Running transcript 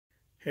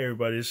Hey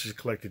everybody, this is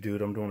Collector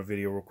Dude. I'm doing a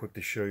video real quick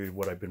to show you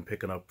what I've been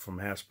picking up from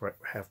half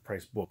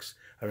price books.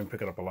 I've been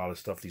picking up a lot of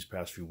stuff these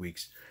past few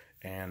weeks,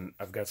 and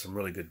I've got some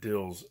really good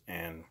deals,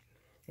 and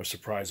I'm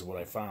surprised at what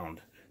I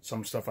found.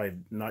 Some stuff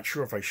I'm not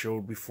sure if I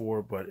showed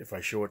before, but if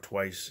I show it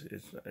twice,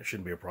 it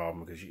shouldn't be a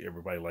problem because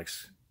everybody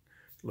likes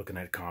looking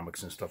at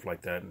comics and stuff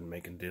like that and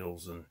making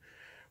deals and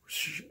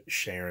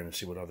sharing and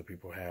see what other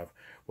people have.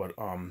 But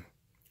I'm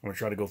going to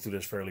try to go through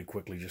this fairly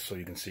quickly just so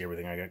you can see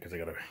everything I got because I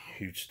got a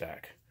huge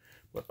stack.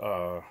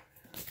 But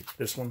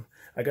this one,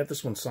 I got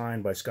this one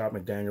signed by Scott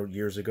McDaniel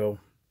years ago,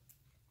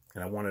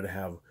 and I wanted to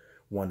have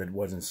one that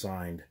wasn't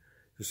signed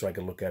just so I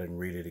could look at it and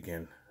read it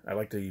again. I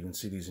like to even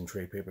see these in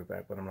trade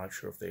paperback, but I'm not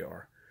sure if they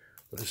are.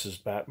 But this is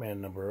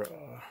Batman number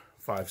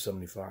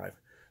 575.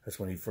 That's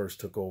when he first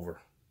took over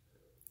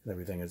and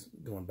everything is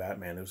doing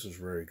Batman. This is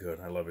very good.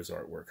 I love his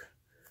artwork.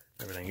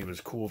 Everything. He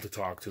was cool to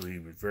talk to. He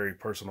was very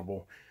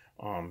personable.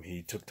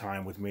 He took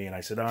time with me, and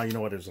I said, "Oh, you know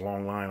what? There's a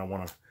long line. I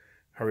want to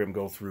hurry up and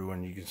go through,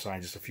 and you can sign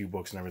just a few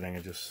books and everything,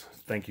 and just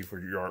thank you for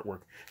your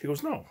artwork." He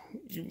goes, "No,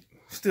 you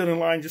stood in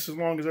line just as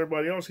long as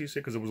everybody else." He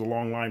said, because it was a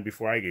long line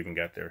before I even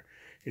got there.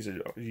 He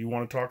said, "You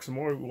want to talk some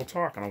more? We'll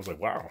talk." And I was like,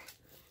 wow.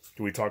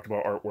 So we talked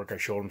about artwork. I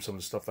showed him some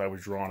of the stuff that I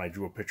was drawing. I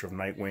drew a picture of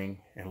Nightwing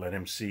and let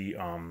him see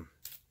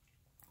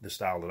the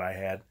style that I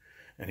had,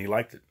 and he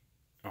liked it.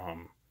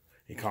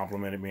 He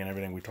complimented me and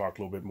everything. We talked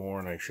a little bit more,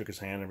 and I shook his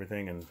hand and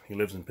everything, and he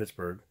lives in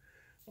Pittsburgh.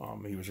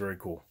 He was very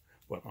cool.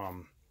 But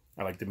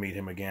I'd like to meet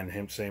him again.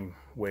 Him same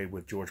way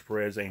with George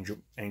Perez, Angel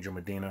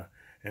Medina,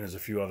 and there's a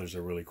few others that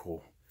are really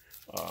cool.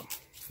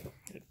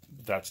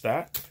 That's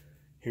that.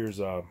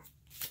 Here's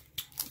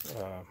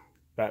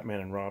Batman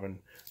and Robin,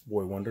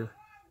 Boy Wonder,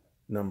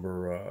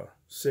 number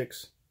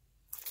 6.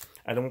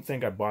 I don't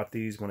think I bought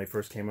these when they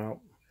first came out,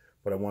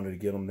 but I wanted to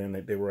get them then.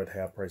 They were at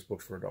half price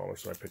books for $1,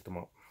 so I picked them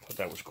up. But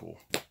that was cool.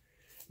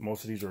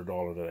 Most of these are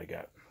 $1 that I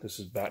got. This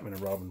is Batman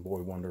and Robin,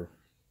 Boy Wonder,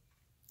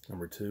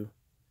 number 2.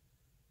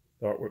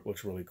 The artwork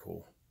looks really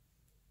cool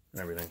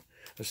and everything.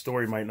 The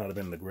story might not have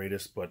been the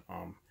greatest, but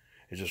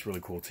it's just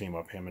really cool team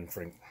up. Him and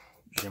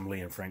Jim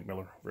Lee and Frank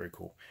Miller, very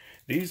cool.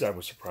 These I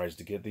was surprised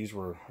to get.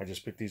 I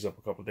just picked these up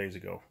a couple of days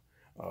ago.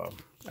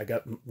 I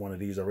got one of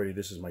these already.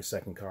 This is my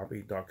second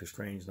copy, Doctor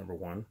Strange number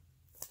 1.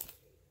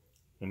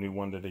 The new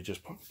one that they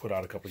just put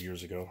out a couple of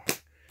years ago.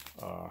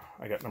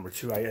 I got number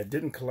 2. I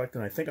didn't collect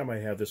them. I think I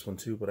might have this one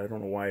too, but I don't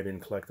know why I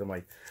didn't collect them.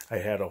 I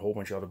had a whole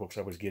bunch of other books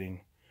I was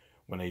getting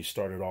when they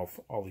started off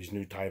all these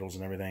new titles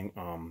and everything,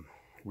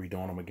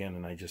 redoing them again,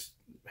 and I just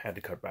had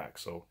to cut back.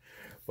 So,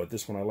 but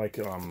this one I like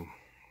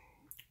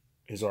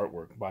his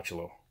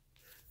artwork,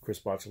 Chris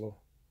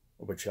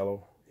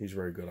Boccello. He's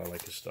very good. I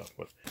like his stuff.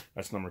 But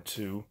that's number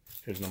 2.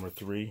 Here's number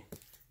 3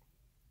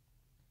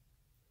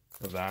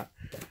 of that,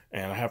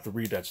 and I have to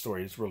read that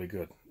story. It's really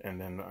good. And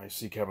then I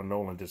see Kevin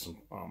Nolan did some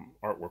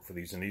artwork for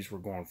these, and these were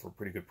going for a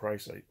pretty good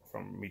price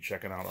from me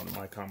checking out on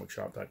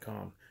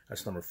mycomicshop.com.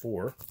 That's number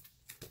 4.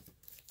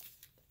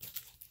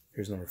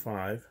 Here's number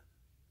 5 and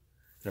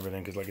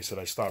everything, because like I said,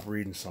 I stopped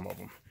reading some of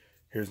them.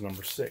 Here's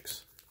number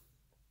 6.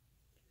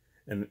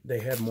 And they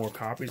had more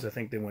copies. I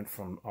think they went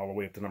from all the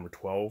way up to number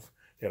 12.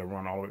 They had to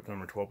run all the way up to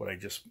number 12, but I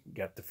just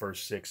got the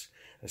first 6.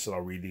 I said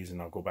I'll read these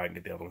and I'll go back and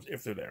get the other ones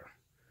if they're there.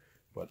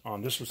 But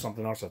this was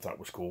something else I thought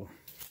was cool.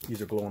 These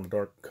are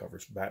glow-in-the-dark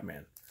covers,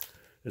 Batman.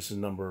 This is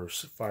number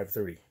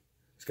 530.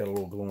 It's got a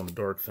little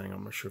glow-in-the-dark thing.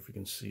 I'm not sure if you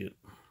can see it.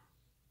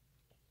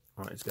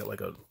 It's got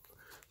like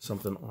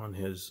something on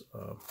his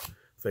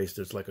face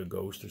that's like a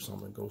ghost or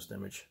something, ghost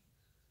image.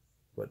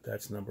 But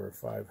that's number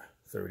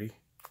 530.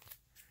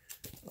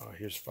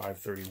 Here's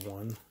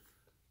 531.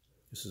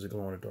 This is a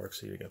glow-in-the-dark.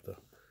 See, you got the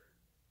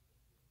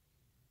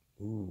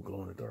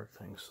glow-in-the-dark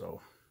thing. So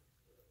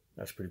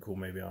that's pretty cool.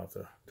 Maybe I'll have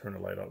to turn the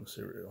light out and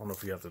see it. I don't know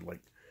if you have to like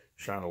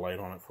shine a light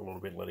on it for a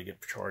little bit, let it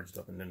get charged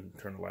up, and then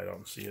turn the light out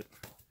and see it.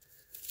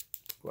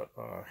 But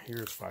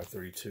here's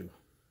 532.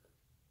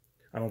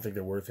 I don't think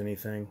they're worth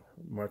anything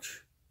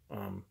much.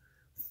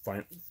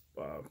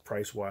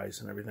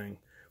 Price-wise and everything,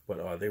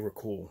 but they were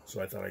cool,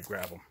 so I thought I'd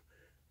grab them.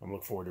 I'm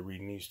looking forward to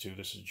reading these two.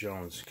 This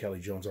is Kelly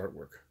Jones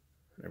artwork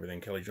and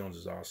everything. Kelly Jones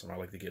is awesome. I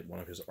like to get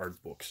one of his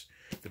art books,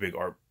 the big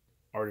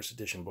artist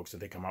edition books that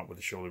they come out with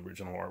to show the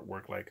original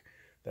artwork. Like,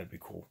 that'd be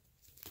cool.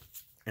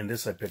 And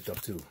this I picked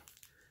up too.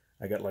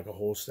 I got like a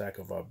whole stack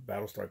of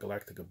Battlestar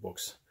Galactica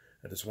books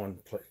at this one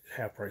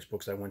half-price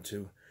books I went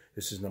to.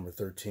 This is number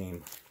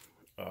 13,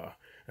 and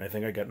I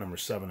think I got number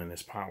 7 in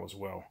this pile as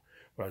well.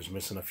 But I was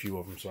missing a few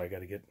of them, so I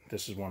got to get,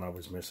 this is one I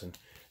was missing.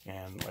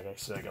 And like I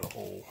said, I got a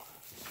whole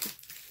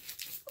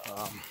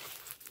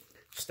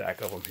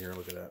stack of them here.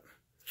 Look at that.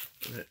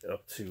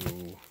 Up to,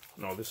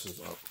 no, this is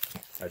up.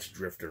 That's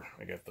Drifter.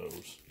 I got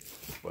those.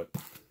 But,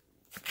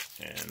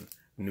 and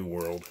New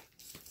World.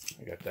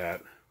 I got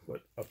that.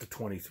 But up to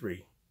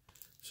 23.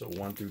 So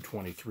 1 through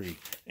 23.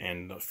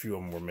 And a few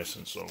of them were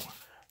missing, so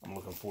I'm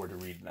looking forward to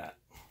reading that.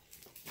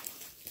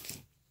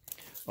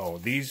 Oh,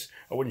 these,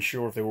 I wasn't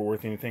sure if they were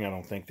worth anything. I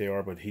don't think they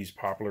are, but he's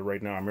popular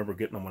right now. I remember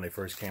getting them when they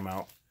first came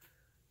out.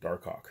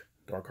 Darkhawk.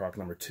 Darkhawk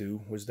number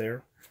 2 was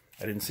there.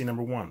 I didn't see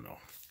number 1, though.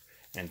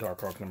 and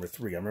Darkhawk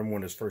 #3. I remember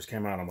when this first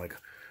came out, I'm like,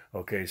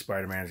 okay,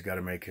 Spider-Man's got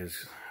to make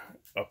his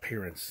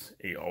appearance.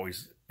 He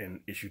always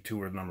in issue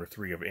 2 or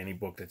 #3 of any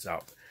book that's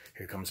out.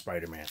 Here comes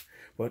Spider-Man.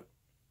 But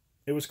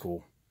it was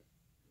cool.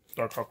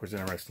 Darkhawk was an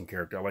interesting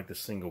character. I like the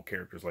single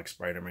characters like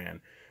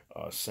Spider-Man,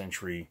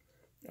 Sentry,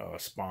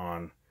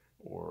 Spawn,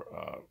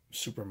 or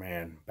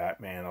Superman,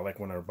 Batman. I like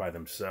when they're by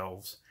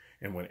themselves.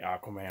 And when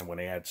Aquaman, when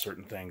they add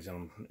certain things in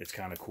them, it's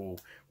kind of cool.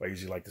 But I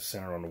usually like to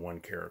center on the one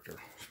character.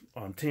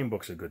 Team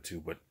books are good too,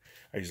 but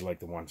I usually like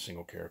the one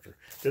single character.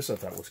 This I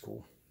thought was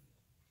cool.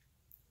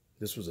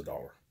 This was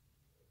 $1.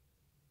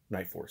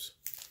 Night Force.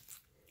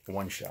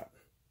 One shot.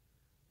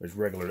 It's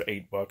regular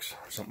 $8 or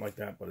something like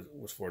that, but it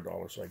was for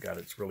 $1, so I got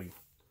it. It's really,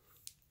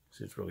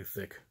 see, it's really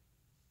thick.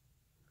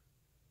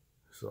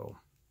 So,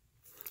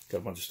 got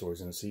a bunch of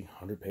stories in it. See,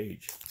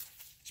 100-page.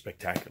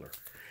 Spectacular.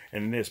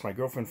 And this, my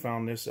girlfriend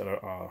found this at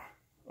a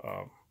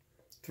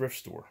thrift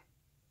store.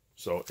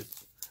 So,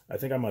 I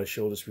think I might have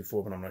showed this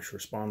before, but I'm not sure.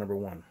 Spawn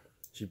 #1.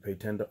 She paid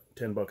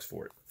 $10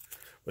 for it.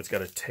 But it's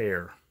got a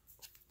tear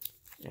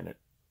in it.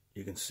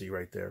 You can see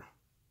right there.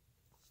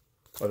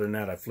 Other than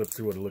that, I flipped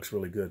through it. It looks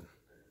really good.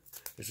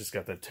 It's just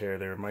got that tear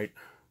there.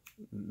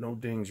 No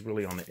dings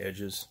really on the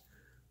edges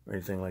or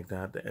anything like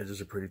that. The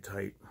edges are pretty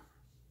tight.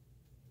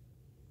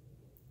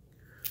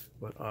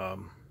 But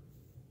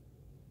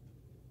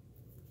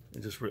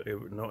it just really,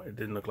 it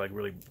didn't look like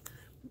really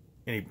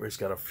any. It's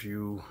got a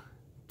few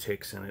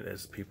ticks in it,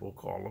 as people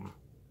call them,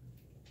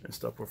 and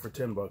stuff. But for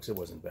 $10, it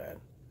wasn't bad.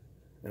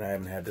 And I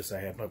haven't had this.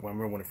 I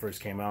remember when it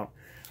first came out.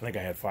 I think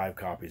I had 5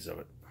 copies of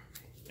it.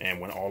 And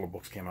when all the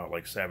books came out,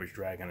 like Savage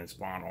Dragon and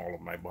Spawn, all of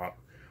them, I bought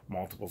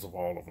multiples of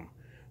all of them,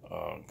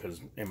 because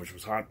Image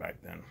was hot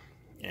back then,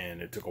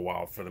 and it took a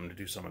while for them to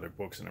do some of their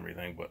books and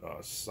everything. But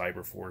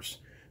Cyberforce,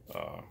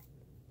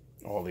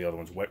 all the other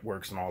ones,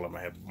 Wetworks, and all of them,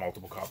 I have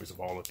multiple copies of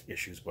all the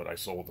issues, but I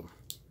sold them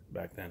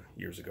back then,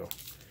 years ago.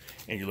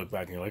 And you look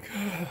back and you're like,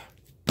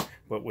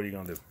 but what are you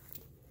gonna do?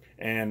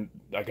 And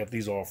I got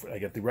these all. I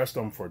got the rest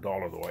of them for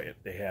 $1 though.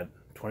 They had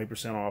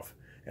 20% off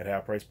at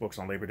Half Price Books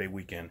on Labor Day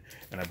weekend,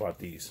 and I bought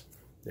these.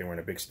 They were in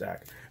a big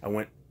stack. I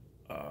went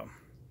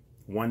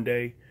one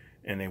day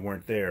and they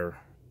weren't there.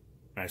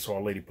 And I saw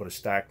a lady put a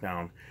stack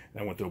down,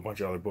 and I went through a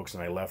bunch of other books,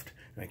 and I left,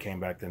 and I came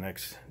back the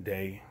next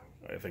day.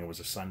 I think it was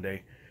a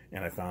Sunday,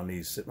 and I found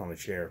these sitting on the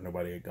chair.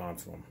 Nobody had gone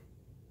through them.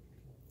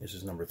 This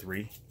is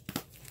 #3.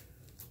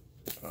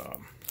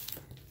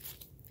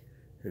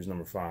 Here's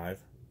 #5.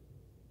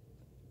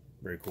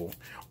 Very cool.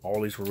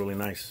 All these were really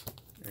nice.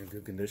 In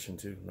good condition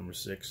too.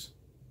 #6.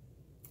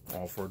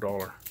 All for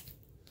 $1.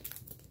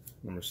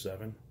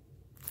 #7.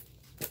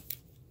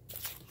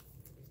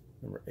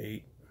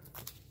 #8.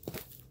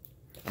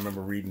 I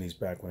remember reading these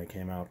back when it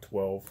came out.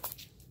 12.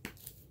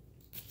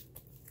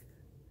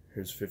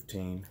 Here's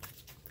 15.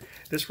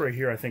 This right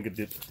here, I think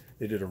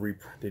they did a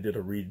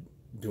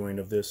redoing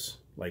of this,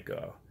 like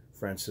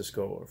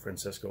Francesco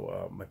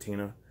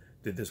Mattina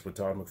did this with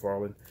Todd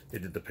McFarlane. They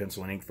did the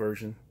pencil and ink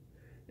version,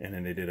 and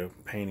then they did a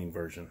painting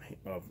version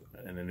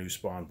in a new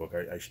Spawn book.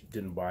 I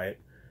didn't buy it,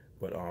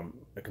 but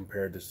I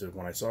compared this to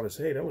when I saw this.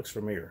 Hey, that looks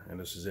familiar, and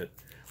this is it.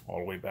 All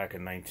the way back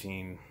in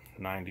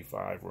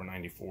 1995 or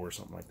 94 or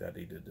something like that,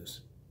 they did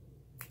this.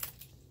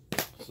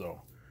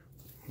 So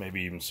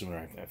maybe even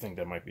sooner. I think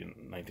that might be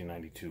in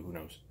 1992. Who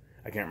knows?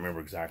 I can't remember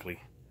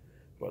exactly.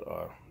 But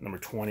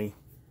 #20.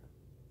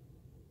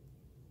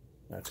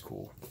 That's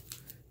cool.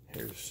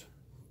 Here's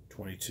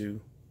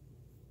 22.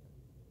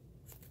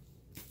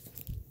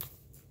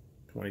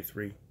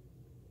 23.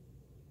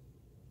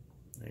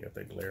 I got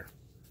that glare.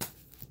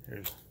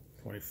 Here's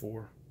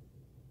 24.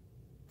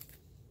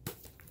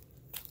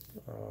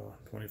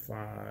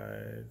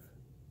 25.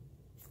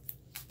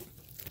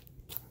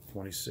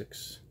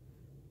 26.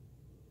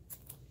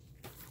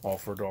 All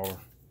for $1.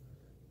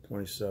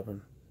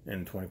 27.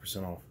 And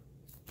 20% off.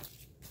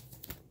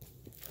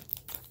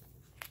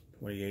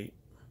 28.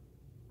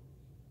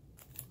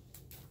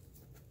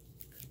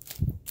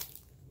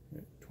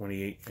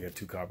 28. I got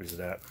 2 copies of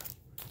that.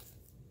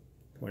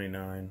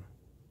 29.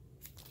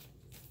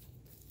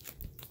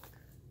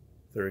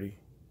 30.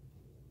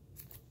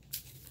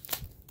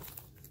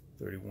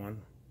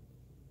 31.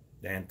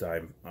 The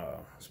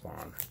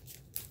anti-Spawn.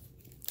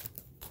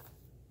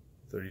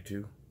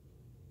 32.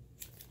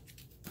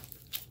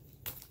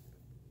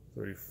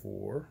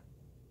 34.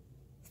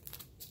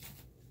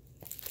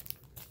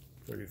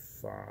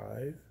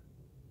 35.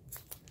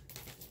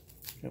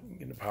 Yep, I'm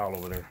getting a pile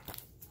over there.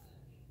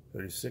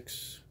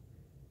 36.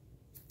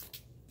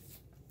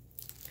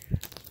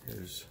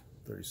 Here's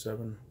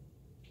 37.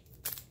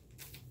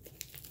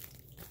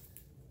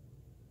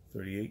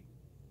 38.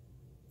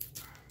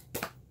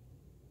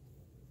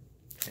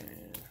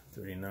 And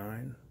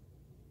 39.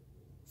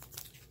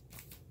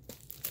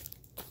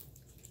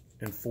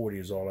 And 40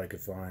 is all I could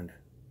find.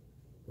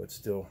 But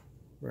still,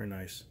 very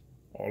nice.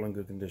 All in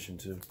good condition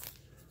too.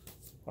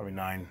 Probably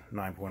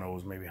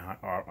 9.0s, maybe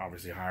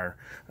obviously higher.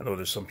 I know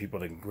there's some people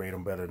that can grade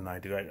them better than I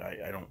do.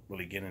 I don't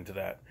really get into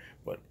that,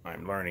 but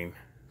I'm learning.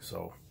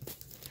 So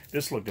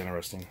this looked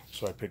interesting,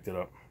 so I picked it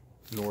up.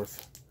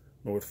 North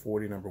North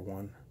 40, number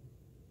 1.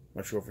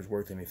 Not sure if it's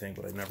worth anything,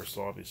 but I never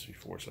saw this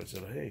before, so I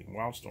said, hey,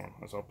 Wildstorm.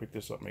 I said, I'll pick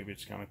this up. Maybe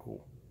it's kind of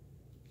cool.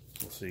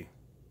 We'll see.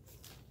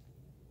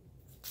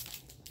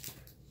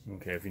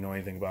 Okay, if you know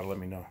anything about it, let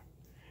me know.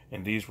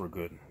 And these were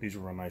good. These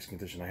were in nice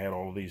condition. I had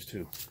all of these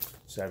too.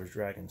 Savage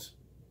Dragons,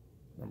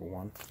 number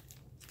 1.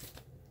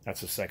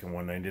 That's the second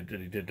one. They did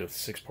the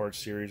 6-part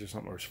series or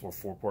something, or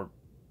 4-part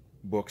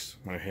books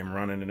with him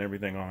running and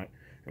everything on it,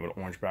 and with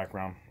an orange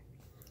background.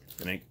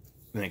 And then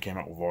they came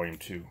out with volume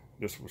 2.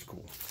 This was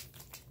cool.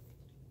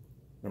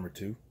 Number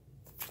 2,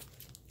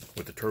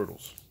 with the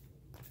turtles.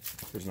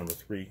 Here's number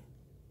 3.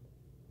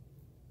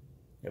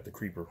 Got the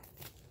Creeper,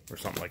 or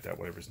something like that,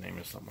 whatever his name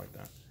is, something like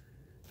that.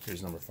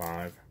 Here's number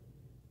 5.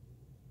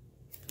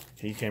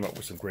 He came up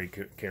with some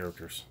great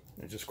characters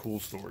and just cool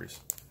stories.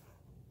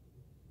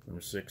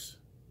 Number 6,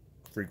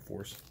 Freak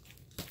Force.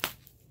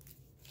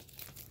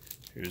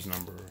 Here's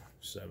number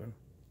 7.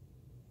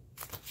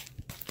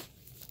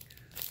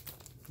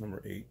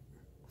 Number 8.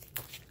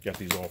 Got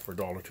these all for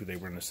 $1 too. They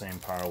were in the same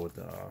pile with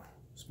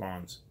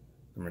Spawns.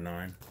 Number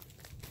 9.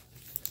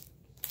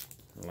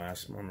 And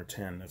last, number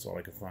 10. That's all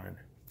I could find.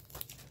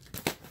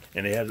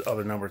 And they had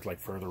other numbers like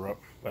further up,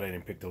 but I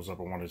didn't pick those up.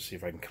 I wanted to see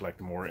if I can collect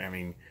them more. I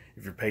mean,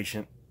 if you're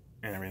patient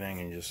and everything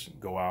and just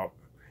go out,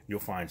 you'll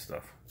find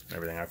stuff and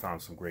everything. I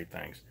found some great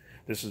things.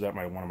 This is at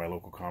one of my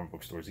local comic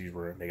book stores. They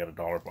got a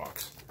 $1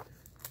 box.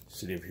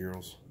 City of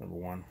Heroes, number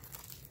 1.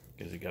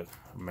 Because he got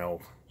a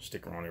mail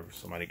sticker on it.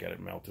 Somebody got it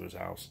mailed to his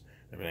house.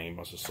 Everything, he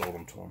must have sold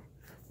them to him.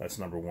 That's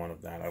number 1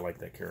 of that. I like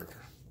that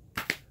character.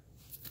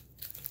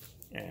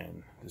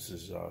 And this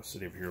is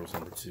City of Heroes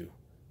number 2.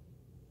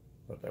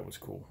 Thought that was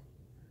cool.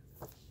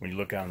 When you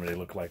look at them, they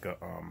look like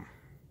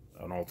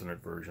an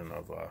alternate version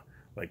of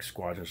like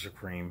Squadron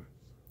Supreme,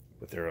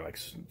 but they're like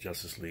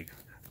Justice League.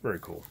 Very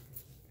cool.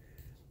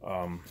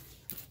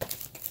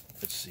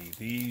 Let's see.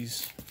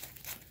 These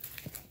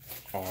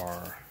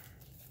are.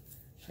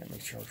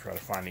 Make sure I'll try to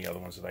find the other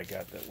ones that I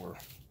got that were.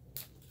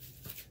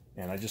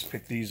 And I just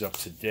picked these up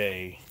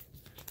today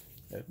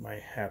at my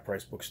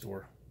half-price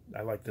bookstore.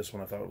 I like this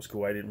one. I thought it was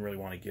cool. I didn't really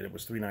want to get it. It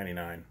was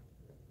 $3.99.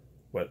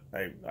 But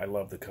I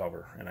love the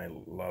cover, and I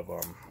love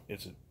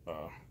it's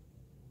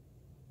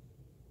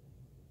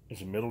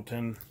a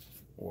Middleton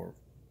or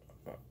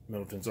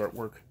Middleton's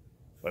artwork.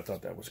 But I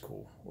thought that was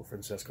cool. Or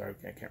Francesco,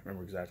 I can't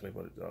remember exactly,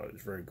 but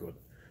it's very good.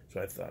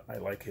 So I thought I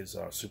like his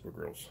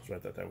Supergirls. So I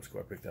thought that was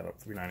cool. I picked that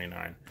up,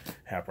 $3.99,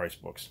 half price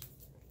books.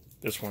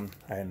 This one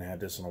I hadn't had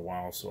this in a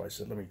while, so I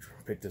said let me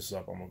pick this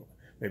up. I'm gonna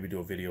maybe do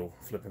a video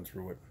flipping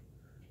through it,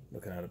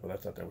 looking at it. But I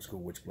thought that was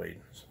cool. Witchblade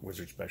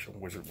Wizard Special.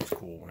 Wizard was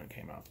cool when it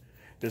came out.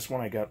 This one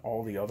I got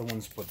all the other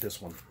ones, but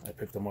this one I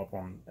picked them up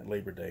on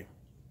Labor Day.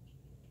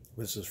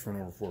 This is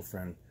Friend Over for a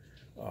Friend,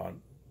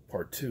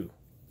 part 2,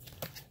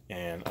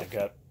 and I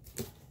got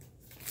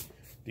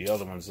the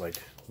other ones like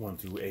 1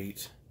 through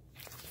 8.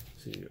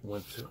 See, it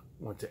went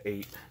to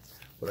 8,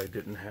 but I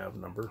didn't have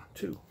number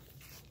 2,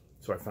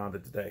 so I found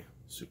it today.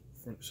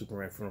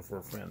 Superman Friend Over for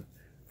a Friend.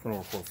 Friend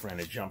Over for a Friend.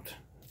 It jumped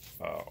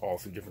all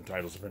through different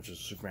titles: Adventures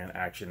of Superman,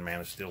 Action, Man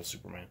of Steel,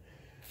 Superman,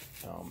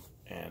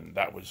 and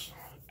that was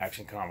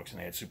Action Comics, and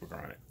they had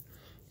Supergirl in it.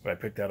 But I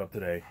picked that up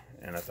today,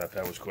 and I thought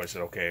that was cool. I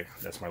said, okay,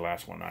 that's my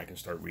last one. Now I can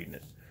start reading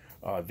it.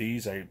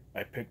 These, I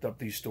picked up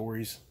these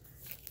stories,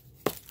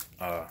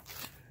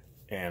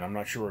 and I'm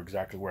not sure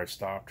exactly where I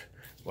stopped,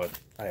 but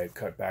I had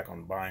cut back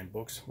on buying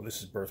books. Well, this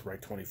is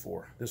Birthright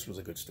 24. This was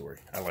a good story.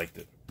 I liked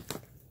it.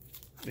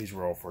 These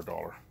were all for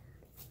 $1.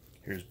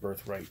 Here's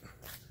Birthright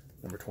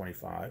number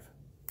 25.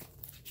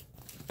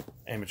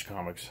 Image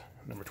Comics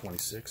number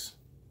 26.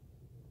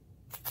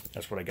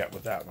 That's what I got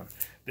with that one.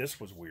 This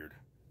was weird,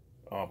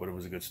 but it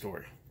was a good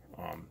story.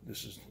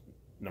 This is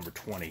number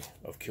 20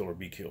 of Kill or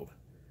Be Killed.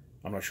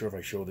 I'm not sure if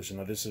I showed this.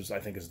 No, this is, I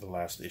think, is the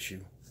last issue.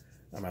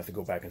 I'm gonna have to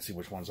go back and see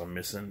which ones I'm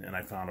missing. And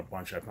I found a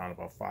bunch. I found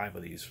about 5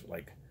 of these,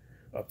 like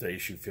up to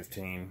issue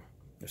 15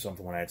 or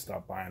something. When I had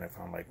stopped buying, I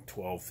found like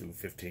 12 through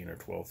 15 or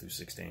 12 through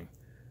 16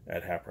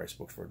 at half price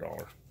books for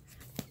 $1.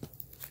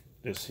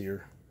 This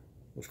here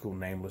was cool.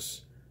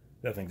 Nameless.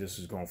 I think this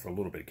is going for a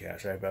little bit of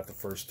cash. I had about the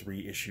first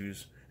 3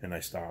 issues, and I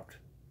stopped.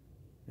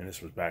 And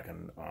this was back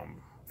in a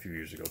few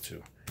years ago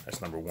too.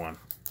 That's number 1.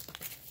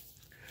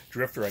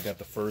 Drifter, I got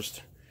the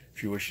first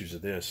few issues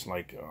of this,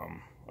 like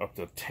up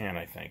to 10,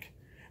 I think,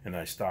 and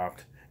I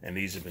stopped. And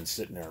these have been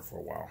sitting there for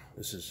a while.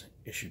 This is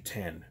issue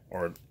 10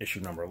 or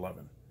issue number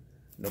 11.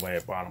 Nobody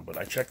had bought them, but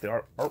I checked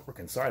the artwork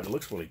inside. It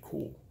looks really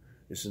cool.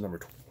 This is number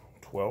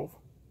 12.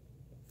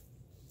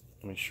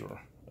 Let me sure.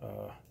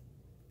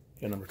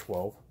 Yeah, number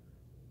 12.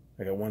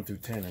 I got 1 through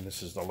 10, and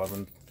this is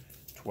 11,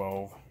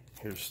 12.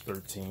 Here's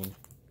 13,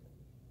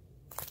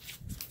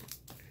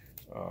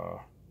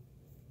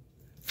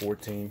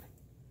 14.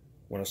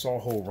 When I saw a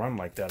whole run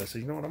like that, I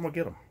said, you know what, I'm gonna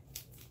get them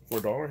for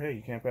 $1. Hey,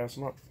 you can't pass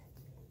them up.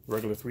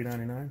 Regular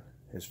 $3.99.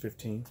 Here's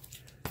 15.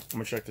 I'm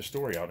gonna check the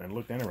story out, and it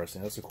looked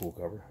interesting. That's a cool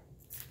cover.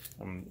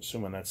 I'm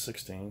assuming that's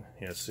 16.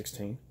 He has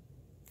 16.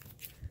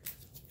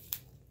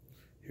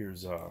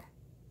 Here's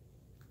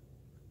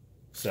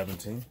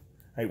 17.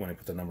 I hate when they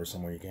put the numbers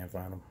somewhere you can't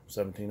find them.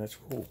 17, that's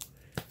cool.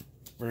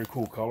 Very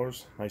cool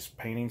colors. Nice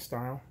painting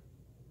style.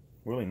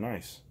 Really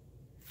nice.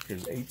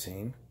 Here's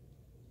 18.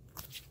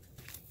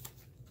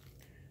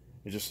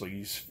 It's just like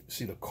you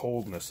see the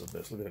coldness of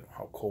this. Look at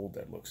how cold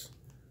that looks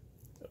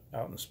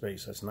out in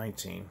space. That's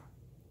 19.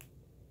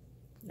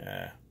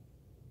 Yeah,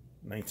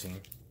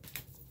 19.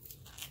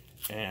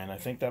 And I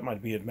think that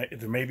might be it.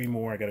 There may be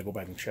more. I got to go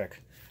back and check.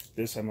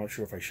 This, I'm not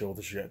sure if I showed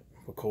this yet.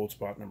 But Cold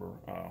Spot number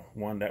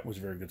 1, that was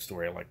a very good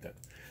story. I like that.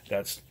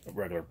 That's a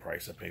regular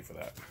price. I pay for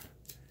that.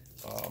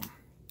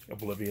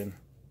 Oblivion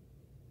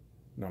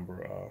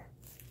number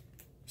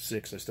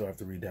 6. I still have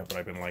to read that, but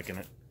I've been liking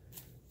it.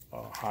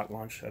 Hot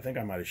Lunch. I think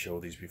I might have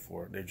showed these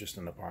before. They're just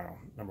in the pile.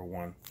 Number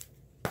 1.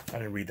 I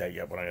didn't read that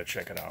yet, but I gotta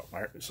check it out.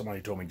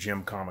 Somebody told me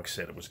Jim Comics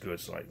said it was good,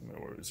 so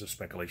or it's a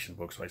speculation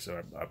book, so I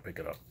said I'd pick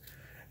it up.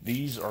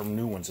 These are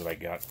new ones that I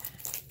got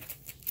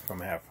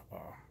from half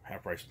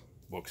price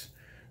books.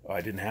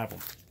 I didn't have them.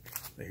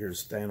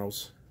 Here's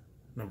Thanos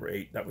number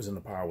 8. That was in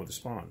the pile with the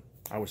Spawn.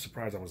 I was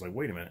surprised. I was like,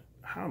 wait a minute,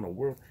 how in the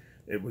world?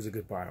 It was a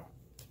good pile.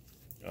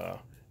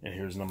 And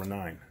here's number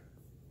 9.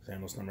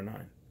 Thanos number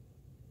 9.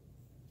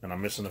 And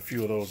I'm missing a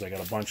few of those. I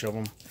got a bunch of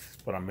them,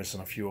 but I'm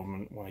missing a few of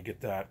them. When I get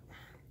that,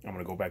 I'm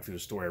going to go back through the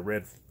story. I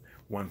read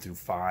 1 through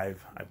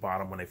 5. I bought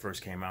them when they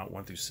first came out,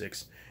 1 through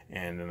 6,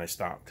 and then I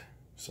stopped.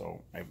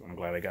 So I'm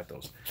glad I got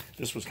those.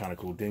 This was kind of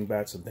cool.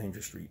 Dingbats of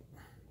Danger Street,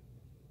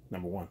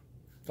 number 1.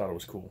 Thought it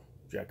was cool.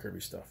 Jack Kirby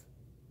stuff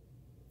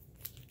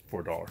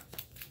for $1.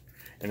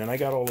 And then I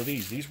got all of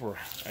these. These were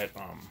at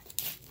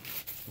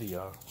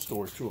the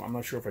stores too. I'm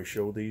not sure if I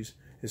showed these.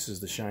 This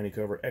is the shiny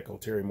cover, Echo,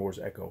 Terry Moore's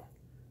Echo.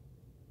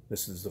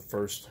 This is the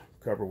first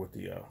cover with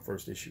the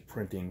first issue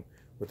printing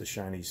with the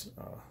shiny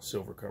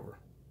silver cover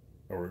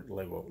or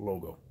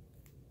logo.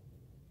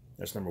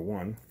 That's number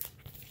 1.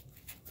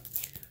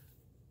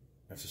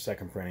 That's the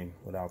second printing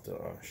without the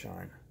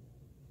shine.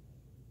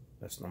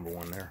 That's number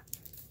 1 there.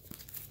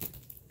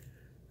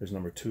 There's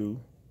number 2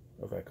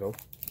 of Echo.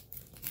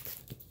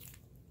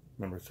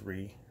 Number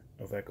 3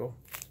 of Echo.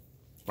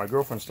 My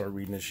girlfriend started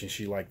reading this and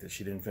she liked it.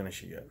 She didn't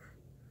finish it yet.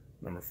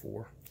 Number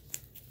 4.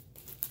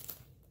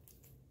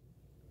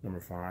 Number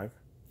 5.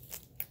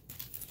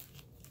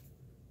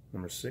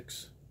 Number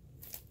 6.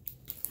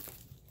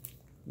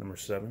 Number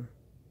 7.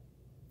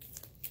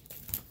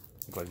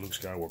 Look like Luke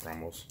Skywalker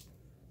almost.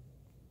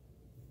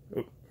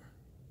 Oh.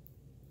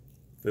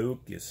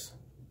 Focus.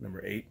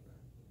 Number 8.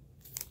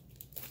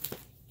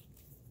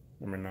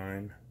 Number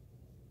 9.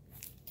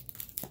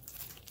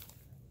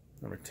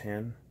 Number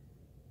 10.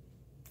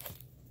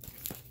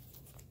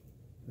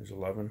 There's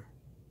 11.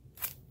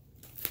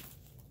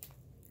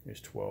 Here's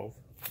 12.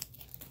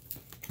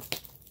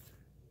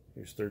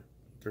 Here's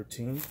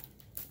 13.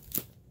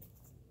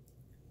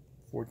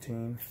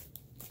 14.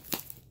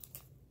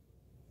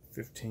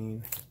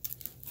 15.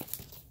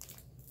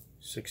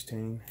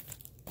 16.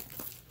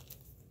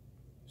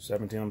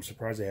 17. I'm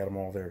surprised they had them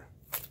all there.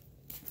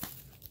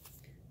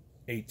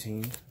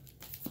 18.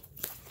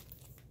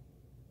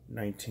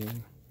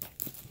 19.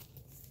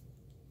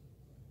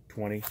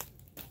 20.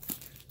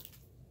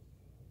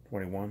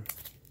 21.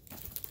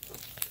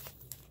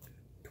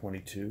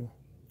 22.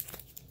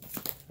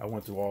 I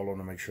went through all of them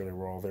to make sure they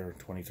were all there.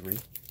 23.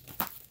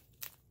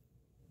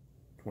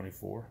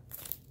 24.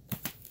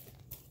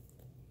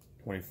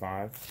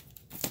 25.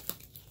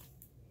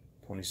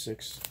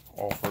 26.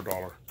 All for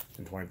 $1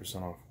 and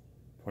 20% off.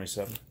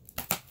 27.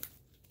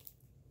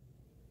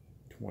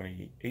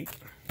 28.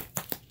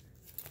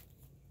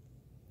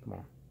 Come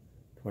on.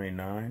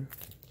 29.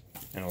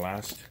 And the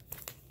last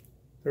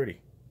 30.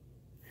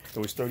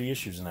 There was 30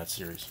 issues in that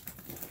series.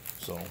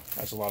 So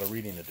that's a lot of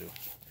reading to do.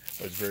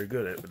 But it's very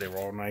good. They were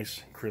all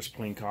nice, crisp,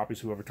 clean copies.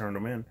 Whoever turned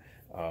them in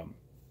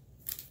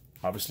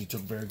obviously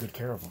took very good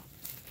care of them.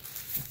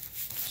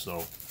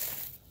 So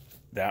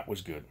that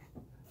was good.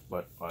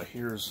 But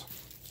here's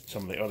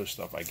some of the other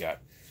stuff I got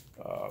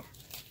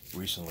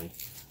recently.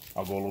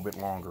 I'll go a little bit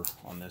longer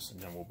on this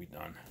and then we'll be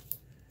done.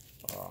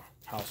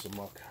 House of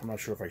Muck. I'm not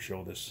sure if I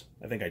showed this.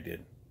 I think I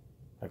did.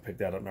 I picked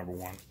that up number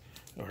 1.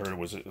 I heard it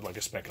was like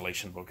a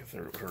speculation book. If I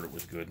heard it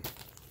was good.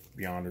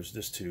 Beyonders.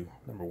 This too,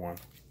 number 1.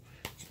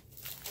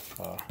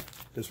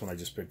 This one I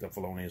just picked up,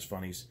 Felonious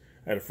Funnies.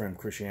 I had a friend,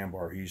 Chris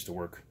Ambar, he used to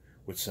work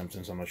with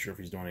Simpsons. I'm not sure if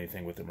he's doing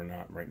anything with them or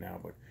not right now,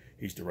 but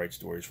he used to write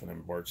stories for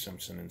them, Bart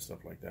Simpson and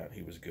stuff like that.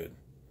 He was good.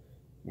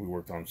 We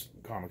worked on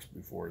comics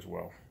before as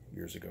well,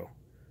 years ago.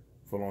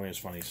 Felonious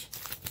Funnies.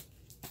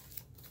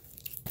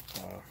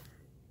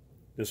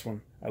 This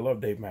one, I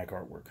love Dave Mack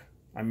artwork.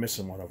 I'm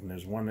missing one of them.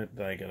 There's one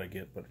that I gotta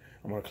get, but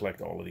I'm gonna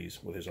collect all of these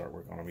with his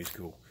artwork on them. He's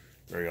cool.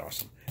 Very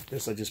awesome.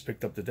 This I just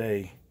picked up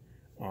today.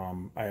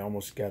 I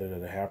almost got it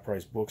at a half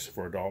price books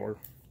for $1,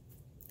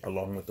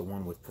 along with the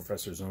one with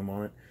Professor Zoom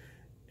on it.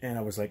 And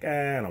I was like,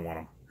 I don't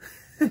want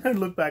them. I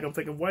look back, I'm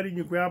thinking, why didn't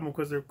you grab them?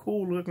 Because they're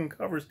cool looking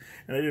covers,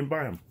 and I didn't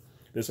buy them.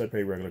 This I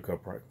paid regular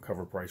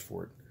cover price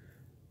for it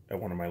at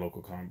one of my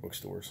local comic book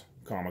stores,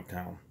 Comic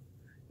Town.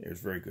 It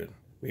was very good.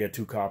 We had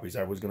 2 copies.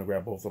 I was going to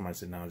grab both of them. I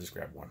said, no, just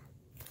grab one.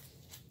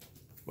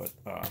 But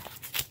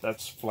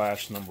That's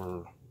Flash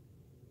number,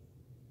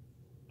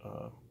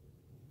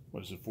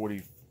 what is it,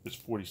 40, it's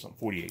 40 something,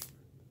 48,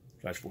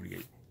 Flash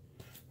 48.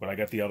 But I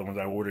got the other ones,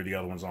 I ordered the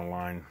other ones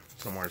online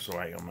somewhere, so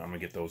I'm gonna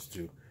get those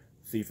too.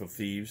 Thief of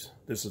Thieves,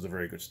 this is a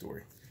very good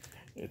story.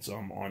 It's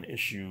on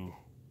issue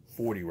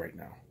 40 right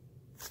now.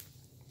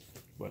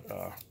 But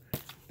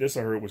this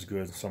I heard was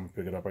good, so I'm gonna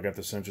pick it up. I got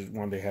the censored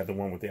one, they had the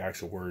one with the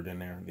actual word in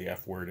there, the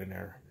F word in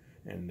there,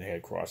 and they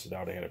had crossed it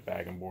out, they had a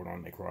bagging board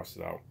on, they crossed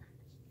it out.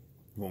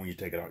 Well, when you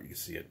take it out, you can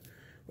see it.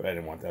 But I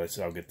didn't want that. I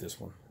said I'll get this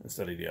one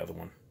instead of the other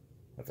one.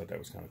 I thought that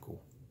was kind of cool.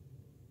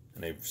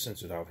 And they've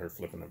censored out her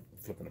flipping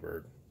the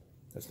bird.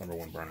 That's number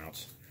 1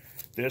 Burnouts.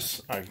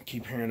 This, I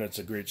keep hearing it's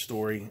a great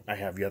story. I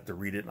have yet to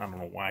read it. I don't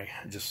know why.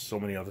 Just so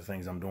many other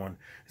things I'm doing.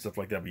 Stuff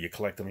like that. But you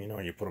collect them, you know,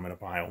 and you put them in a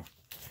pile.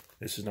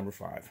 This is number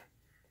 5.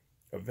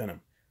 Of Venom.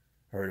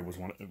 I heard it was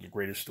one of the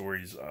greatest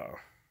stories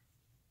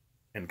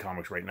in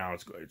comics right now.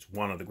 It's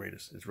one of the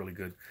greatest. It's really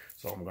good.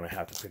 So I'm going to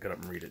have to pick it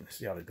up and read it and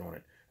see how they're doing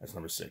it. That's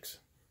number 6.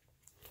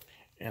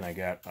 And I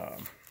got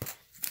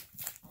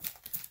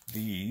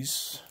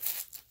these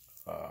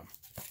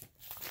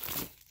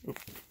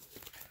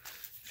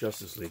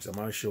Justice Leagues. I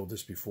might have showed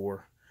this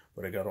before,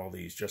 but I got all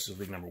these. Justice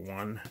League number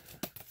 1.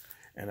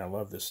 And I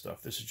love this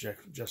stuff. This is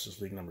Justice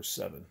League number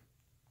 7.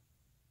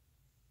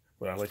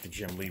 But I like the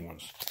Jim Lee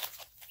ones.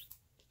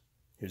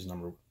 Here's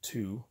number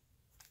 2,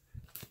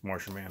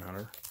 Martian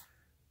Manhunter.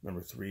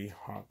 Number 3,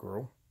 Hawk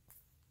Girl.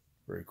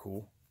 Very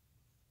cool.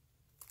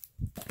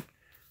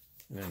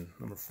 And then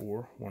number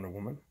 4, Wonder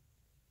Woman.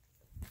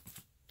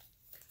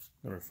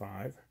 Number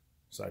 5,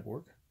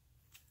 Cyborg.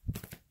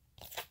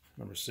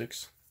 Number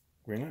 6,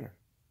 Green Lantern.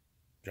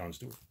 John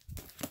Stewart.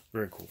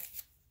 Very cool.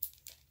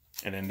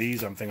 And then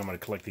these, I'm going to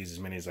collect these as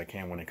many as I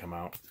can when they come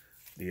out.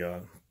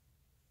 The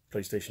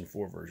PlayStation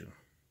 4 version.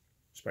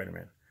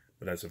 Spider-Man.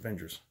 But that's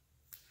Avengers.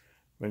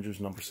 Avengers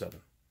number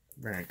 7.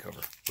 Variant cover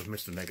with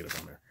Mr. Negative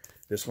on there.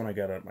 This one I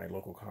got at my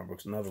local comic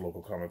books, another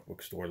local comic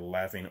book store,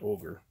 Laughing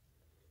Ogre.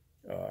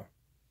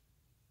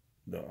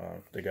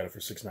 They got it for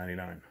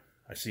 $6.99.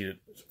 I see it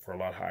for a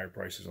lot higher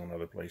prices on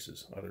other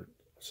places, other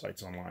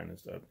sites online and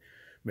stuff.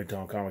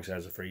 Midtown Comics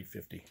has it for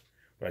 $8.50.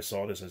 But I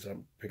saw this as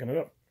I'm picking it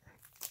up.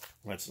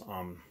 That's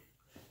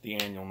the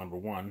annual number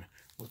 1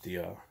 with the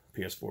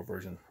PS4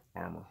 version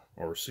armor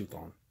or suit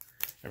on.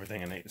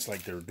 Everything, and it's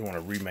like they're doing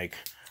a remake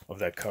of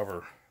that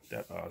cover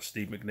that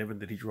Steve McNiven,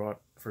 did he draw it?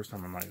 The first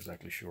time, I'm not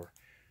exactly sure.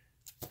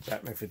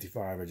 Batman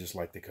 55, I just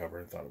liked the cover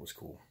and thought it was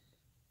cool.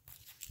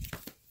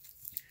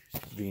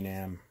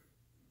 Venom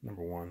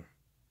number 1,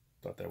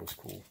 thought that was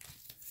cool.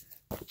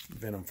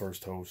 Venom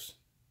First Host.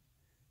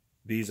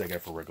 These I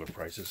got for regular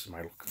price. This is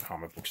my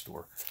comic book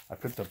store. I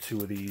picked up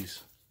 2 of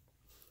these.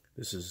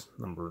 This is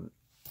number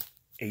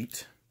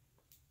 8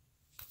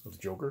 of the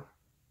Joker.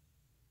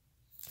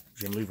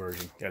 Jim Lee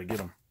version. Gotta get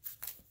them.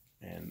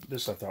 And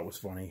this I thought was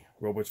funny.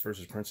 Robots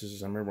versus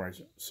Princesses. I remember I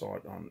saw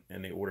it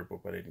in the order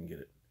book, but I didn't get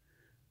it.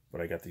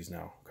 But I got these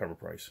now. Cover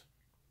price.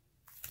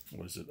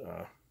 What is it?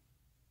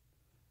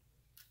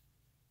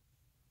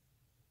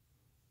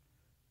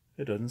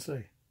 It doesn't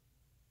say.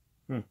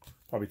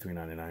 Probably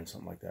 $3.99,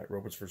 something like that.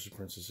 Robots versus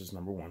Princesses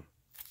number 1.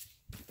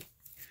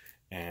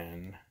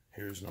 And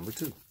here's number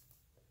 2.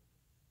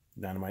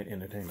 Dynamite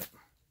Entertainment.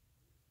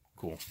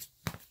 Cool.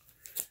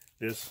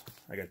 This,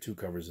 I got 2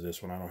 covers of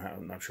this one.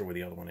 I'm not sure where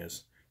the other one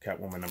is.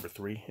 Catwoman number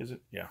 3, is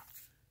it? Yeah.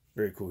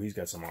 Very cool. He's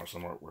got some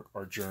awesome artwork.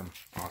 Art Germ,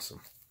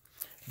 awesome.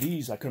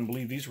 These, I couldn't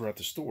believe these were at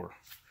the store.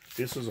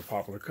 This was a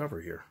popular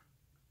cover here.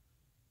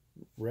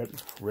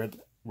 Red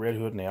Hood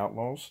and the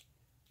Outlaws,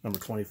 number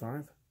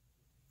 25.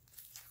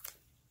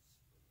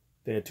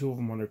 They had 2 of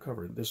them on their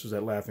cover. This was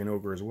at Laughing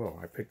Ogre as well.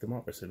 I picked them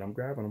up. I said, I'm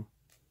grabbing them.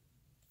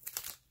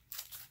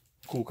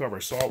 Cool cover. I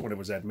saw it when it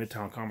was at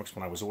Midtown Comics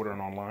when I was ordering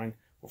online.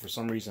 But for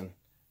some reason,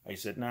 I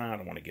said, nah, I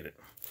don't want to get it.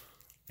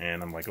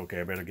 And I'm like,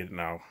 okay, I better get it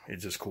now.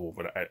 It's just cool.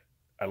 But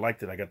I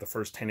liked it. I got the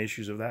first 10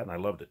 issues of that, and I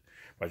loved it.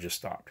 But I just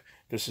stopped.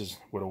 This is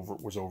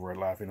what was over at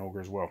Laughing Ogre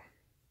as well.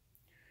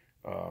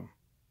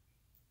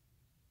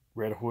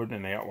 Red Hood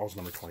and the Outlaws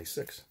number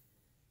 26.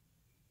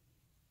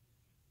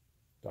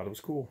 Thought it was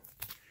cool.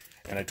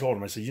 And I told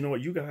him, I said, you know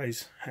what, you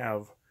guys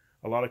have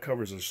a lot of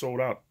covers that are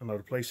sold out in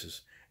other places.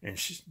 And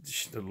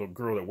the little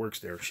girl that works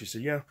there, she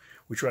said, yeah,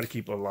 we try to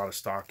keep a lot of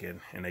stock in,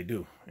 and they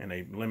do. And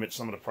they limit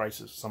some of the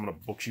prices, some of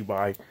the books you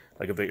buy.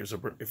 Like if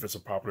it's a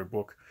popular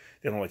book,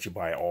 they don't let you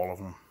buy all of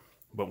them.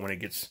 But when it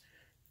gets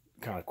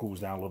kind of cools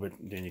down a little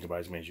bit, then you can buy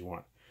as many as you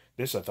want.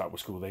 This I thought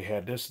was cool. They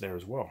had this there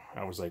as well.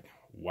 I was like,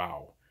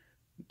 wow.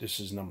 This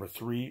is number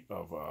 3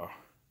 of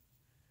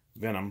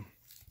Venom,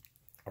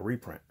 a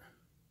reprint.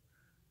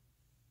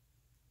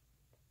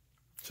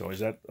 So is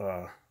that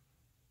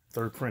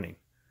 3rd printing?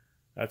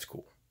 That's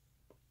cool.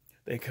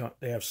 They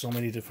have so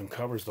many different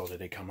covers though that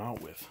they come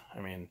out with. I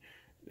mean,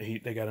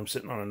 they got him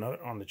sitting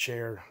on the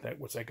chair.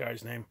 What's that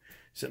guy's name?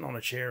 Sitting on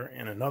a chair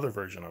in another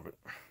version of it,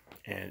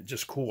 and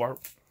just cool art,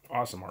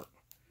 awesome art.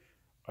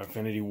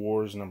 Infinity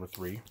Wars number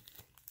 3.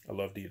 I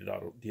love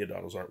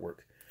Diodato's artwork.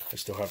 I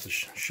still have to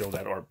show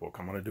that art book.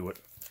 I'm gonna do it.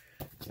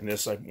 And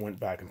this I went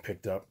back and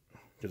picked up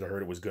because I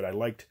heard it was good. I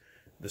liked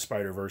the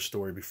Spider-Verse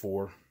story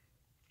before,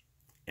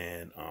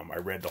 and I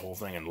read the whole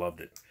thing and loved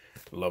it.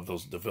 Love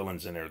the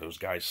villains in there, those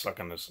guys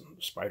sucking the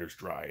spiders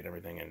dry and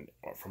everything, and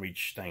from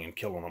each thing and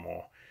killing them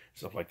all,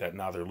 stuff like that.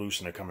 Now they're loose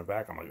and they're coming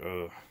back. I'm like,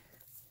 ugh.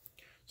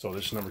 So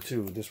this is number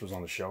 2. This was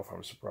on the shelf. I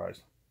was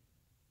surprised.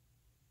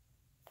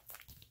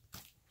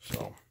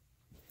 So,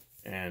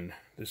 and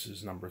this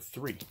is number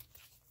 3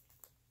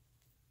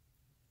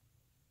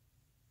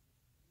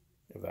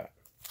 of that.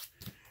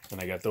 And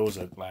I got those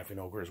at Laughing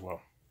Ogre as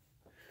well.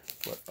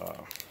 But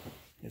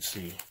let's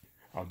see.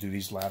 I'll do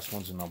these last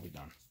ones and I'll be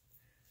done.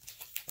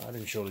 I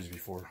didn't show these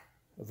before.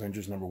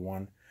 Avengers number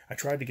 1. I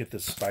tried to get the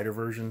Spider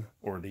version,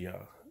 or the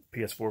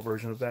PS4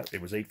 version of that.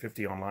 It was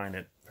 $8.50 online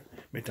at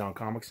Midtown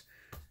Comics.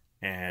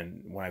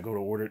 And when I go to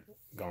order it,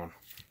 gone.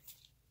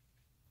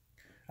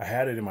 I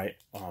had it in my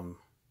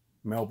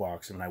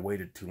mailbox and I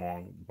waited too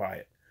long to buy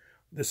it.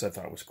 This I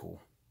thought was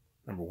cool.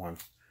 Number 1.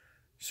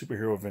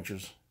 Superhero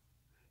Adventures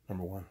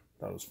number 1.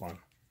 That was fun.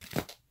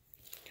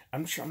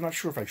 I'm not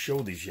sure if I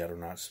showed these yet or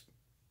not.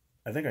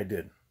 I think I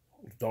did.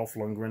 Dolph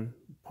Lundgren,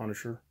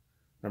 Punisher,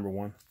 number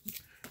 1.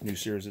 New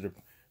series that they're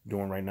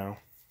doing right now.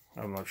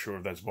 I'm not sure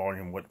if that's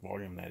what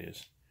volume that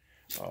is.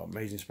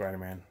 Amazing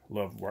Spider-Man.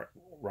 Love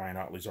Ryan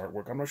Otley's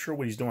artwork. I'm not sure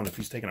what he's doing. If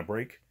he's taking a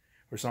break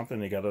or something,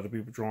 they got other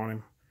people drawing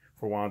him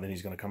for a while, then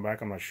he's going to come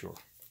back. I'm not sure.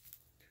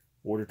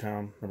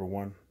 Watertown, number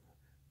 1.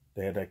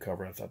 They had that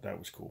cover. I thought that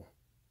was cool.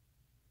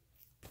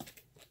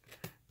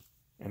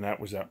 And that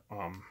was at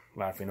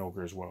Laughing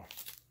Ogre as well.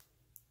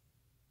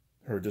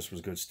 Heard this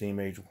was good. Steam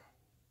Age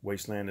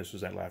Wasteland. This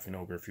was at Laughing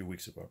Ogre a few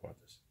weeks ago. I bought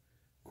this.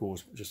 Cool.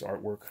 Just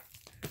artwork.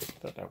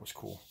 Thought that was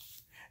cool.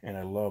 And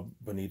I love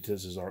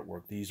Benitez's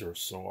artwork. These are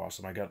so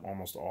awesome. I got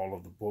almost all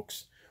of the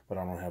books, but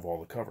I don't have all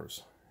the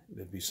covers.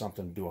 It'd be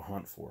something to do a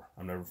hunt for.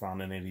 I've never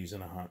found any of these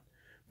in a hunt.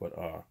 But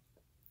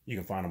you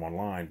can find them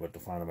online, but to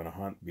find them in a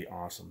hunt would be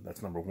awesome.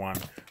 That's number 1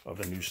 of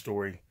the new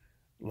story.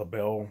 La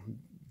Belle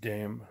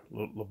Dame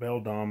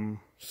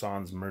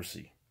Sans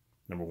Mercy.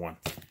 Number 1.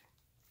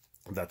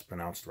 If that's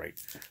pronounced right.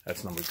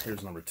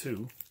 Here's number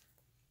 2.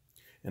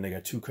 And they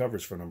got 2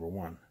 covers for number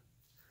 1.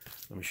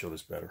 Let me show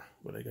this better.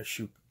 But they got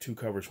 2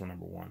 covers for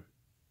number 1.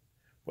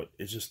 But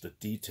it's just the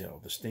detail,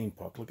 the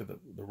steampunk. Look at the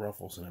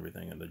ruffles and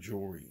everything, and the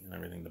jewelry and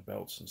everything, the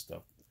belts and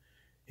stuff.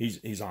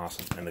 He's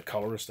awesome. And the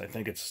colorist, I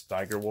think it's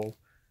Steigerwald.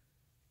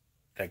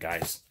 That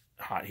guy's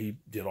hot. He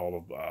did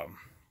all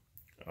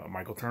of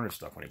Michael Turner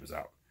stuff when he was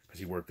out, because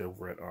he worked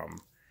over at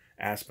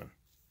Aspen.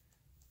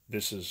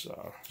 This is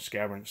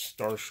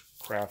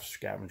Starcraft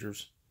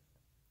Scavengers,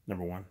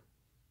 number 1.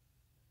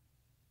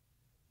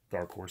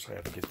 Dark Horse, I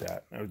have to get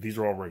that. These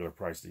are all regular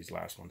price, these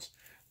last ones.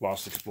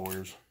 Lost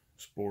Explorers,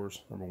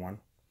 number 1,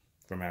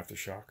 from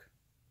Aftershock.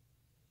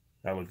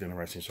 That looked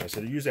interesting, so I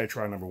said, usually I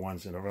try number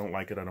 1s, and if I don't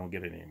like it, I don't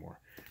get it anymore.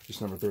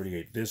 Just number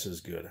 38. This is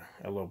good.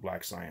 I love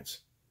Black Science.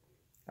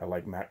 I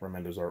like Matt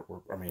Remender's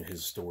artwork. I mean,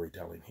 his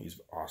storytelling. He's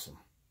awesome.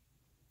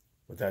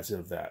 But that's it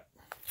of that.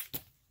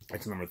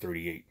 It's number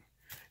 38.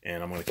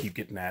 And I'm going to keep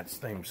getting that.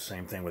 Same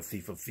thing with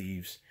Thief of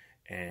Thieves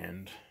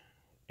and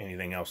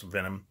anything else.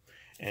 Venom.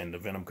 And the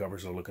Venom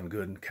covers are looking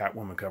good. And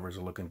Catwoman covers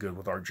are looking good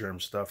with Art Germ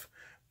stuff.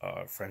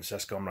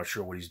 Francesco, I'm not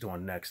sure what he's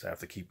doing next. I have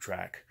to keep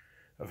track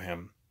of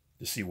him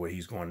to see where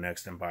he's going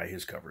next and buy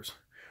his covers.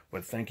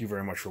 But thank you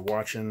very much for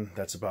watching.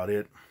 That's about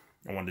it.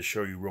 I wanted to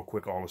show you real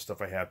quick all the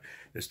stuff I have.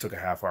 This took a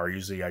half hour.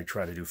 Usually I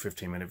try to do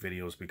 15-minute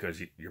videos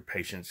because your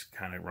patience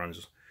kind of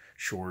runs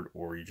short,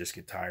 or you just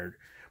get tired.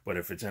 But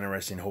if it's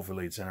interesting,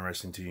 hopefully it's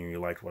interesting to you and you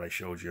liked what I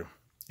showed you.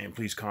 And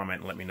please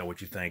comment and let me know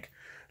what you think.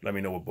 Let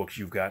me know what books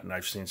you've gotten.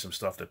 I've seen some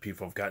stuff that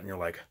people have gotten. You're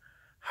like,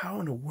 how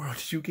in the world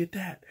did you get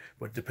that?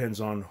 But it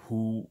depends on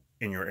who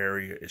in your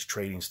area is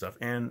trading stuff.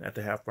 And at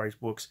the Half Price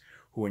Books,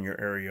 who in your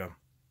area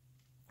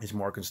is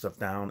marking stuff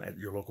down at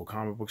your local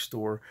comic book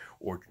store,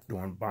 or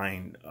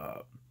buying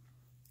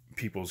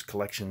people's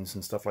collections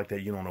and stuff like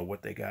that. You don't know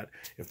what they got.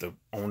 If the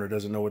owner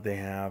doesn't know what they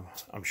have,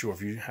 I'm sure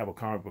if you have a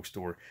comic book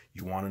store,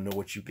 you want to know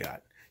what you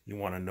got. You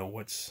want to know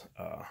what's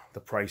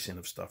the pricing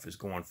of stuff is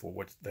going for,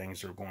 what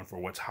things are going for,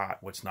 what's hot,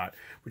 what's not.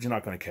 But you're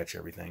not going to catch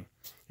everything.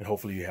 And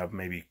hopefully you have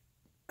maybe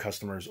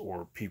customers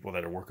or people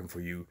that are working for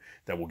you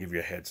that will give you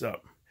a heads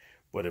up.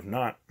 But if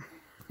not,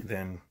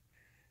 then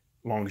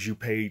as long as you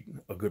paid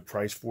a good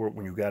price for it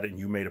when you got it and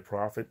you made a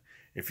profit,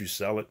 if you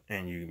sell it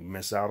and you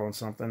miss out on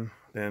something,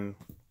 then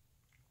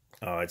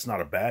it's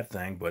not a bad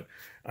thing. But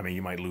I mean,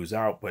 you might lose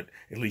out, but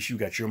at least you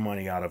got your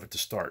money out of it to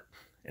start.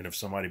 And if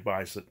somebody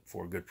buys it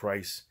for a good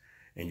price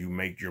and you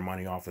make your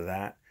money off of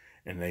that,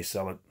 and they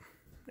sell it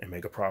and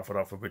make a profit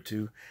off of it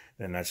too,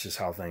 then that's just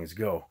how things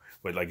go.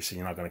 But like I said,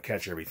 you're not going to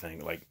catch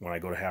everything. Like when I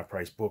go to Half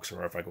Price Books,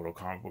 or if I go to a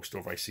comic book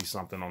store, if I see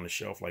something on the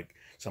shelf, like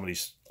some of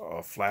these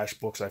Flash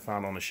books I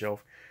found on the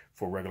shelf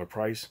for regular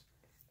price,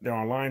 they're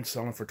online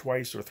selling for 2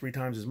 or 3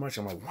 times as much.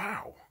 I'm like,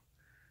 wow.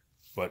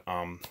 But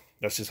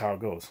that's just how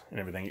it goes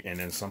and everything. And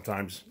then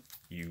sometimes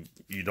you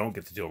don't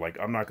get the deal. Like,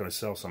 I'm not going to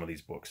sell some of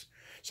these books.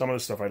 Some of the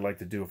stuff I'd like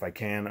to do, if I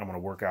can, I'm going to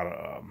work out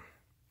a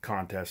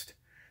contest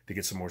to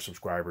get some more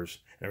subscribers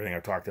and everything.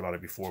 I've talked about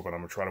it before, but I'm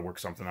going to try to work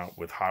something out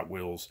with Hot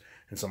Wheels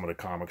and some of the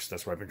comics.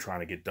 That's why I've been trying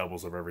to get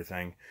doubles of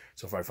everything.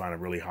 So if I find a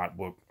really hot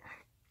book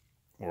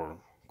or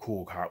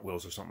cool Hot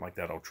Wheels or something like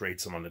that, I'll trade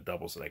some of the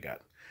doubles that I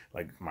got.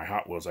 Like my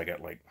Hot Wheels, I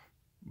got like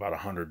about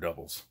 100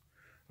 doubles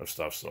of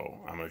stuff, so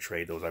I'm going to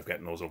trade those. I've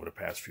gotten those over the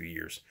past few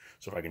years.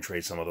 So if I can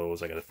trade some of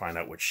those, I got to find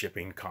out what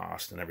shipping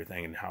cost and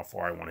everything and how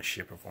far I want to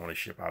ship. If I want to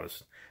ship out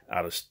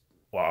of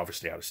well,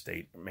 obviously out of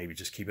state, maybe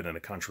just keep it in the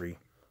country,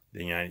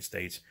 the United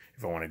States.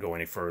 If I want to go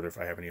any further, if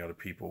I have any other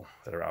people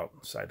that are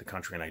outside the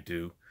country, and I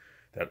do,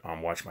 that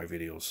watch my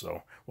videos.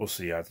 So we'll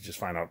see. I have to just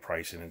find out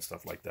pricing and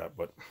stuff like that.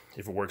 But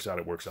if it works out,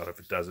 it works out. If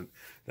it doesn't,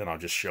 then I'll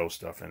just show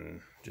stuff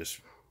and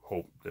just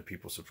hope that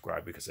people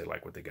subscribe because they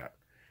like what they got,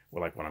 or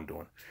like what I'm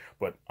doing.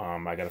 But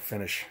I got to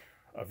finish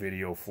a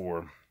video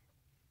for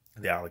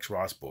the Alex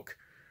Ross book.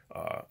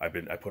 I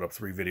put up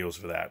 3 videos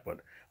for that, but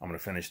I'm going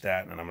to finish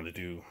that, and I'm going to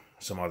do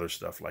some other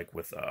stuff like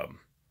with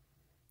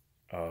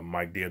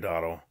Mike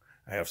Deodato.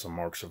 I have some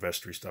Mark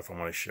Silvestri stuff I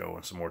want to show,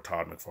 and some more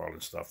Todd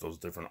McFarlane stuff, those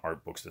different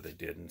art books that they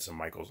did, and some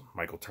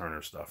Michael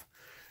Turner stuff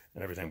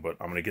and everything. But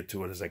I'm going to get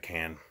to it as I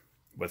can.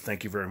 But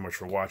thank you very much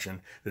for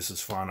watching. This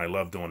is fun. I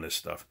love doing this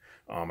stuff.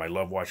 I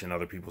love watching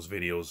other people's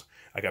videos.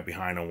 I got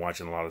behind on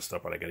watching a lot of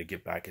stuff, but I got to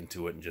get back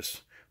into it and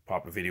just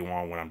pop a video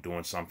on when I'm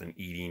doing something,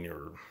 eating,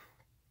 or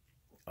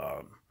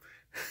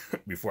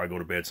before I go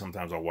to bed.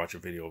 Sometimes I'll watch a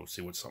video,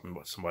 see what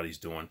somebody's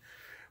doing.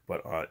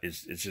 But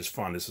it's just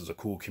fun. This is a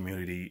cool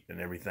community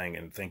and everything.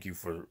 And thank you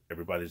for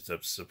everybody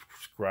that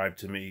subscribed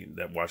to me,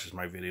 that watches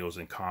my videos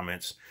and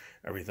comments,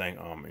 everything,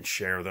 and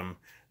share them.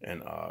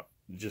 And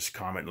just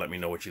comment and let me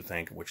know what you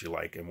think, what you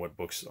like, and what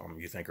books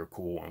you think are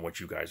cool and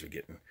what you guys are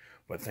getting.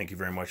 But thank you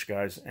very much,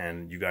 guys.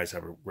 And you guys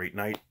have a great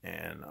night.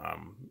 And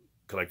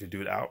Collector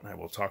Dude out. And I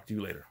will talk to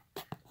you later.